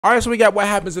Alright, so we got what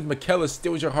happens if Miquella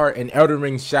steals your heart in Elden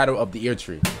Ring Shadow of the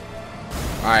Erdtree.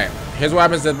 Alright, here's what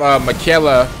happens if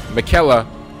Miquella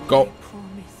go. I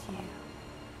promise you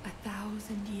a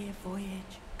 1,000-year voyage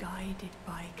guided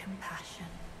by compassion.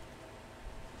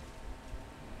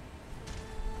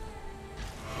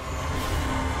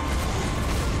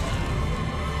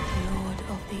 Lord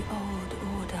of the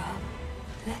old order,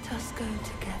 let us go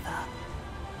together.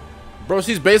 Bro,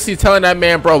 she's basically telling that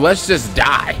man, bro, let's just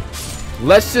die.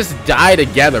 Let's just die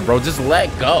together, bro. Just let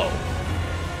go.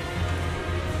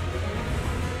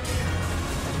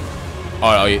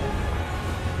 Oh, yeah.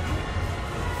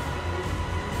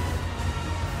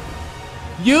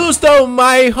 You stole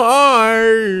my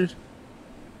heart.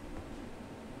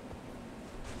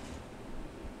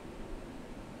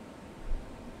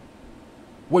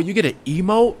 Wait, you get an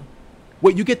emote?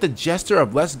 Wait, you get the gesture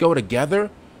of let's go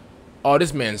together? Oh,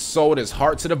 this man sold his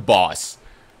heart to the boss.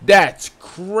 That's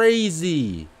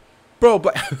crazy, bro.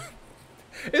 But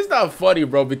it's not funny,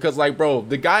 bro, because like, bro,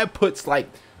 the guy puts like,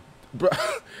 bro,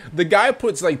 the guy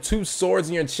puts like 2 swords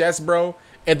in your chest, bro,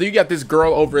 and then you got this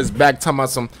girl over his back talking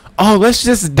about some, oh, let's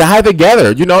just die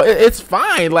together. You know, it's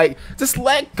fine. Like, just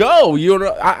let go. You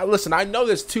know, listen, I know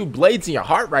there's 2 blades in your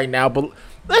heart right now, but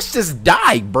let's just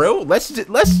die, bro. Let's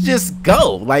just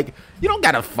go. Like, you don't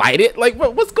gotta fight it. Like,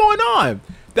 what's going on?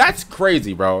 That's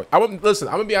crazy, bro. Listen,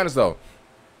 I'm gonna be honest though.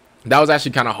 That was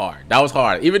actually kind of hard. That was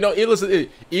hard. Even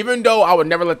though I would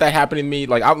never let that happen to me.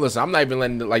 Like, I'm not even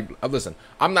letting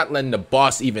I'm not letting the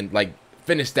boss even like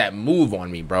finish that move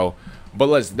on me, bro. But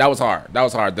listen, that was hard. That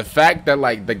was hard. The fact that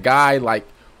like the guy like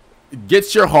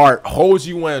gets your heart, holds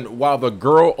you in while the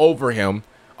girl over him,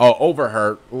 over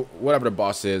her, whatever the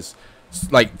boss is,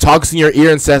 like talks in your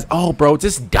ear and says, "Oh, bro,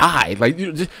 just die. Like,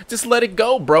 just let it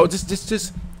go, bro.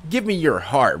 Just give me your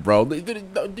heart, bro. You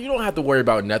don't have to worry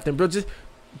about nothing, bro.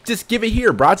 Just give it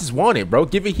here, bro. I just want it, bro.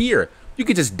 Give it here. You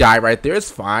could just die right there. It's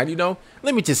fine, you know.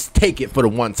 Let me just take it for the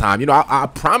one time. You know, I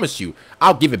promise you,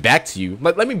 I'll give it back to you.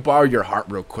 Let me borrow your heart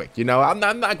real quick. You know, I'm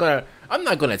not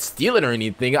gonna steal it or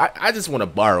anything. I just want to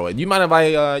borrow it. You mind if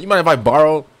I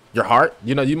borrow your heart?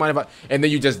 You know, you mind if I? And then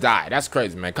you just die. That's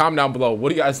crazy, man. Comment down below. What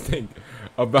do you guys think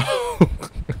about?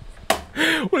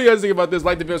 What do you guys think about this?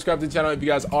 Like the video, subscribe to the channel if you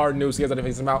guys are new. So you guys know to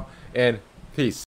face them out, and peace.